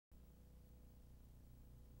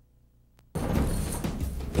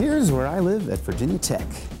Here's where I live at Virginia Tech.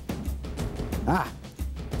 Ah,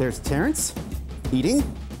 there's Terrence, eating.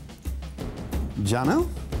 Jono,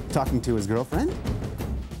 talking to his girlfriend.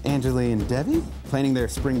 Anjali and Debbie, planning their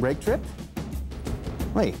spring break trip.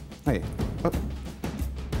 Wait. Oh.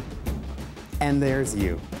 And there's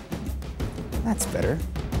you. That's better.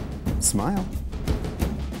 Smile.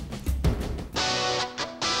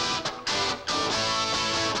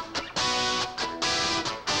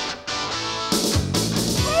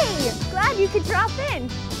 Glad you could drop in.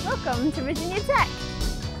 Welcome to Virginia Tech.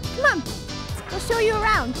 Come on, we'll show you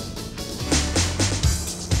around.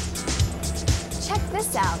 Check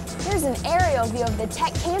this out. There's an aerial view of the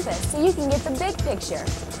Tech campus so you can get the big picture.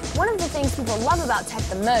 One of the things people love about Tech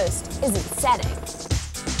the most is its setting.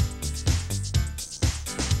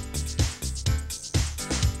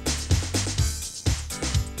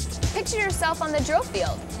 Picture yourself on the drill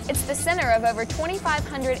field. It's the center of over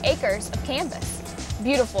 2,500 acres of campus.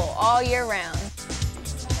 Beautiful all year round.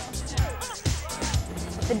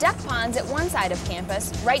 The duck pond's at one side of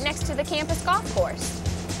campus, right next to the campus golf course.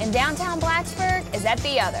 And downtown Blacksburg is at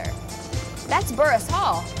the other. That's Burris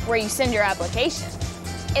Hall, where you send your application.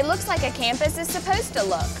 It looks like a campus is supposed to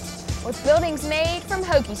look, with buildings made from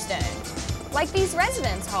Hokie stone, like these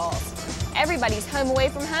residence halls. Everybody's home away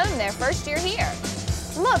from home their first year here.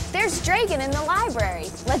 Look, there's Dragan in the library.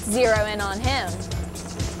 Let's zero in on him.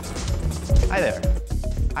 Hi there.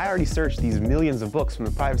 I already searched these millions of books from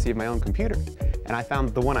the privacy of my own computer, and I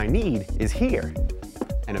found the one I need is here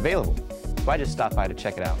and available. So I just stopped by to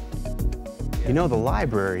check it out. You know, the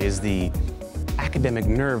library is the academic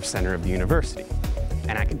nerve center of the university.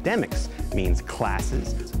 And academics means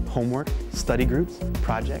classes, homework, study groups,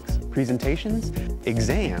 projects, presentations,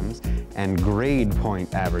 exams, and grade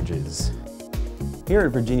point averages. Here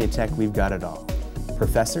at Virginia Tech, we've got it all.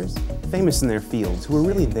 Professors, famous in their fields, who are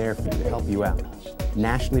really there for you to help you out.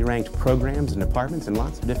 Nationally ranked programs and departments in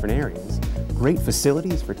lots of different areas. Great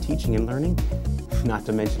facilities for teaching and learning, not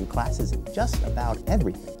to mention classes in just about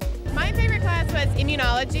everything. My favorite class was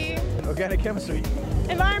immunology. Organic chemistry.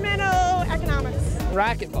 Environmental economics.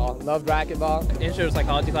 Racquetball. Loved racquetball. Intro to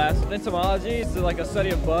psychology class. Entomology, it's like a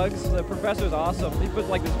study of bugs. The professor's awesome. He put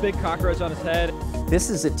like this big cockroach on his head. This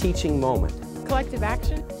is a teaching moment. Collective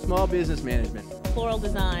action. Small business management. Floral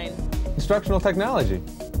design. Instructional technology.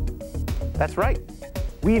 That's right.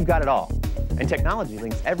 We've got it all. And technology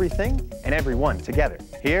links everything and everyone together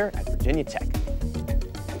here at Virginia Tech.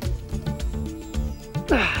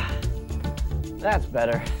 That's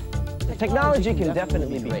better. Technology can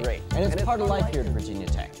definitely be great, and it's part of life here at Virginia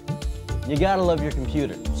Tech. You gotta love your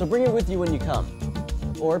computer, so bring it with you when you come.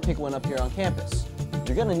 Or pick one up here on campus.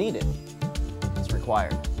 You're gonna need it. It's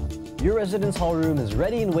required. Your residence hall room is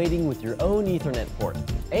ready and waiting with your own Ethernet port,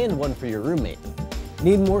 and one for your roommate.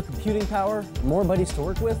 Need more computing power, more buddies to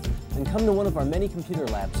work with? Then come to one of our many computer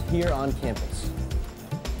labs here on campus.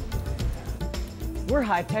 We're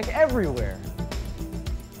high-tech everywhere.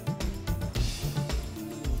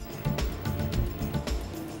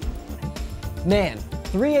 Man,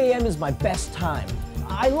 3 a.m. is my best time.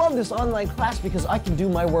 I love this online class because I can do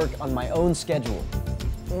my work on my own schedule.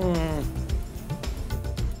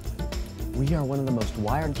 We are one of the most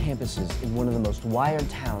wired campuses in one of the most wired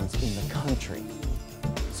towns in the country.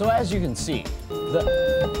 So as you can see,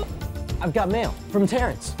 I've got mail from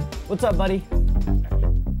Terrence. What's up, buddy?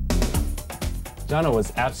 Jono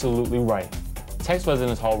was absolutely right. Tech's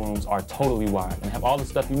residence hall rooms are totally wired and have all the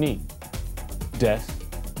stuff you need. Desks,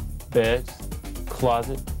 beds,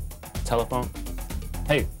 closet, telephone.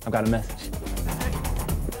 Hey, I've got a message.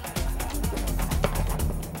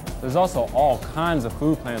 There's also all kinds of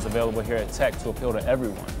food plans available here at Tech to appeal to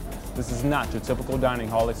everyone. This is not your typical dining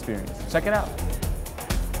hall experience. Check it out.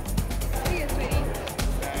 See you, sweetie.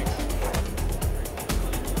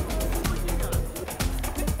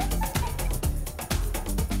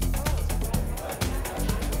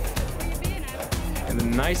 And the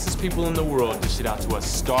nicest people in the world dish it out to us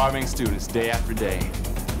starving students day after day.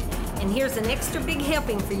 And here's an extra big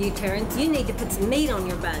helping for you, Terrence. You need to put some meat on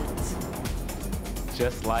your bones.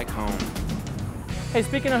 Just like home. Hey,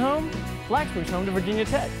 speaking of home, Blacksburg's home to Virginia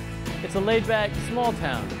Tech. It's a laid-back, small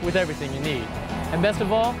town with everything you need. And best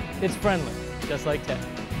of all, it's friendly, just like Tech.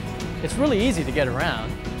 It's really easy to get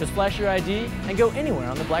around. Just flash your ID and go anywhere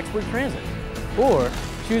on the Blacksburg Transit. Or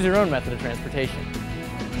choose your own method of transportation.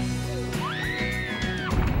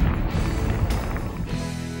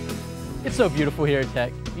 It's so beautiful here at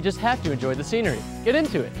Tech. You just have to enjoy the scenery. Get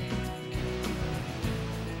into it.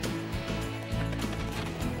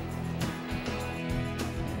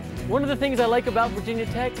 One of the things I like about Virginia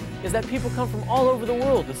Tech is that people come from all over the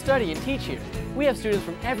world to study and teach here. We have students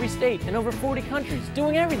from every state and over 40 countries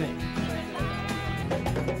doing everything.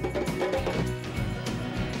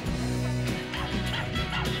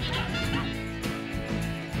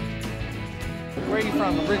 Where are you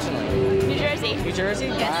from originally? New Jersey. New Jersey?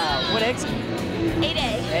 Yes. Wow. What exit? 8A.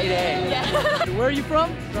 8A. Yeah. Where are you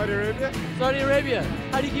from? Saudi Arabia. Saudi Arabia.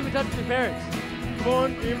 How do you keep in touch with your parents?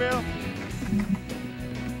 Phone, email.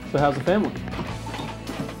 So how's the family?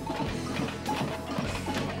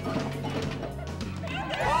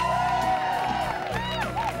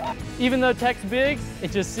 Even though Tech's big,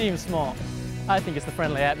 it just seems small. I think it's the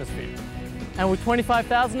friendly atmosphere. And with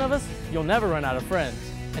 25,000 of us, you'll never run out of friends,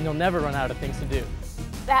 and you'll never run out of things to do.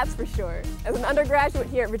 That's for sure. As an undergraduate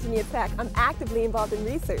here at Virginia Tech, I'm actively involved in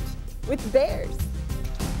research with bears.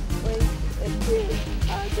 Wait, let's see.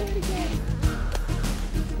 I'll do it again.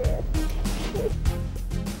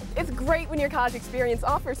 It's great when your college experience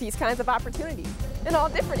offers these kinds of opportunities in all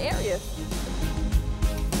different areas.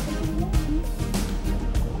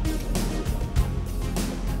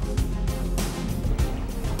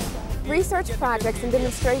 Research projects and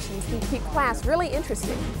demonstrations can keep class really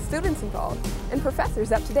interesting, students involved, and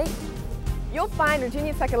professors up to date. You'll find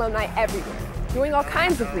Virginia Tech alumni everywhere, doing all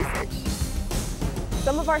kinds of research.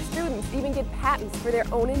 Some of our students even get patents for their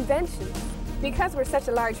own inventions. Because we're such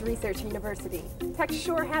a large research university, Tech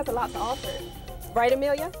sure has a lot to offer. Right,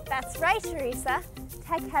 Amelia? That's right, Teresa.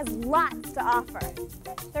 Tech has lots to offer.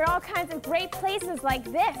 There are all kinds of great places like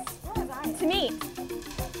this to meet,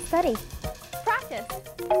 study, practice,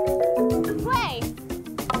 play,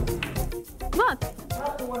 look,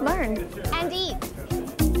 learn, and eat.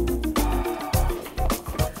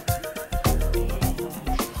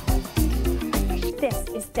 This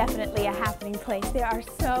is definitely a happening place. There are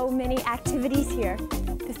so many activities here.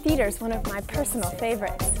 The theater's one of my personal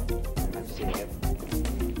favorites.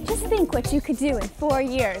 Just think what you could do in 4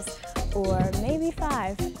 years, or maybe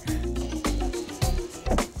 5.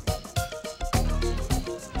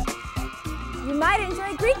 You might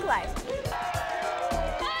enjoy Greek life.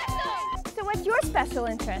 Awesome! So what's your special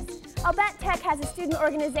interest? I'll bet Tech has a student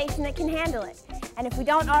organization that can handle it. And if we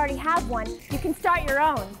don't already have one, you can start your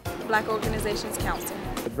own. Black Organizations Council.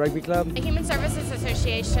 The Rugby Club. The Human Services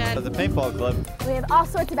Association. The Paintball Club. We have all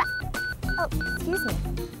sorts of... Oh, excuse me.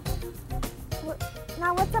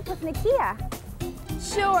 Now what's up with Nakia?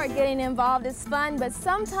 Sure, getting involved is fun, but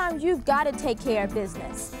sometimes you've got to take care of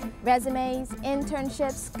business. Resumes,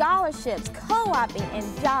 internships, scholarships, co-oping,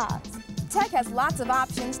 and jobs. Tech has lots of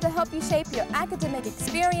options to help you shape your academic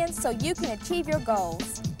experience so you can achieve your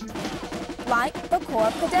goals. Like the Corps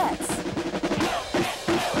of Cadets,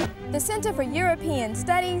 the Center for European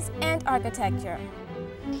Studies and Architecture.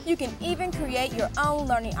 You can even create your own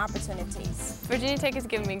learning opportunities. Virginia Tech has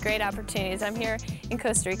given me great opportunities. I'm here in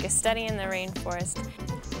Costa Rica studying in the rainforest.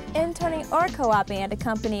 Interning or co-oping at a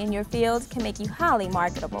company in your field can make you highly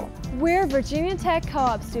marketable. We're Virginia Tech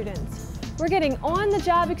co-op students. We're getting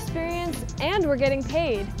on-the-job experience and we're getting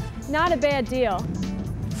paid. Not a bad deal.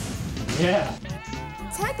 Yeah.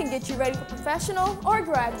 Tech can get you ready for professional or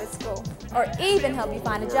graduate school, or even help you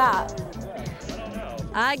find a job.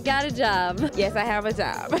 I got a job. Yes, I have a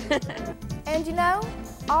job. And you know,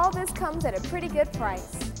 all this comes at a pretty good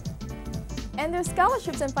price. And there's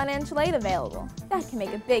scholarships and financial aid available. That can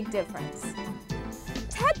make a big difference.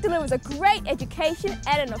 Tech delivers a great education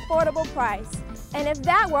at an affordable price. And if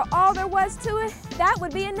that were all there was to it, that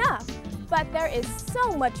would be enough. But there is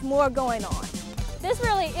so much more going on. This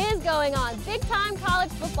really is going on. Big-time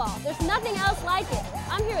college football. There's nothing else like it.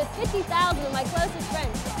 I'm here with 50,000 of my closest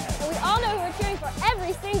friends, and we all know who we're cheering for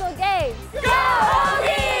every single game. Go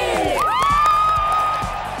Hokies!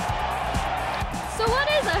 So what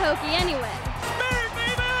is a Hokie anyway? Spirit,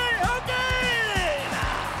 baby! Hokie!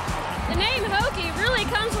 The name Hokie really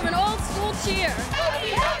comes from an old school cheer.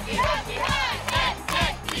 Hokie, Hokie, Hokie, High!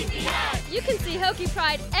 S-S-E-C-I! You can see Hokie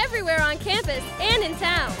pride everywhere on campus and in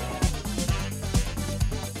town.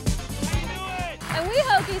 And we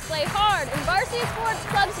Hokies play hard in varsity sports,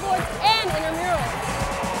 club sports, and intramurals.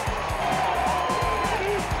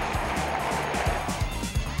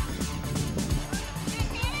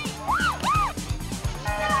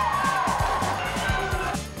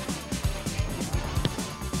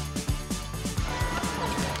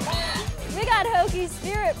 We got Hokie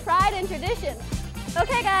spirit, pride, and tradition.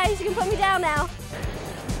 Okay, guys, you can put me down now.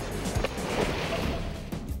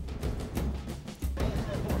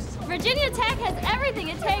 Virginia Tech has everything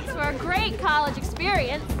it takes for a great college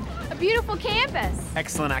experience. A beautiful campus.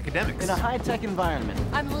 Excellent academics. In a high-tech environment.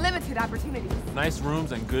 Unlimited opportunities. Nice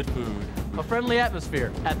rooms and good food. A friendly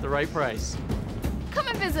atmosphere at the right price. Come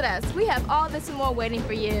and visit us. We have all this and more waiting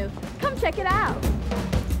for you. Come check it out.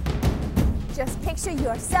 Just picture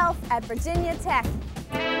yourself at Virginia Tech.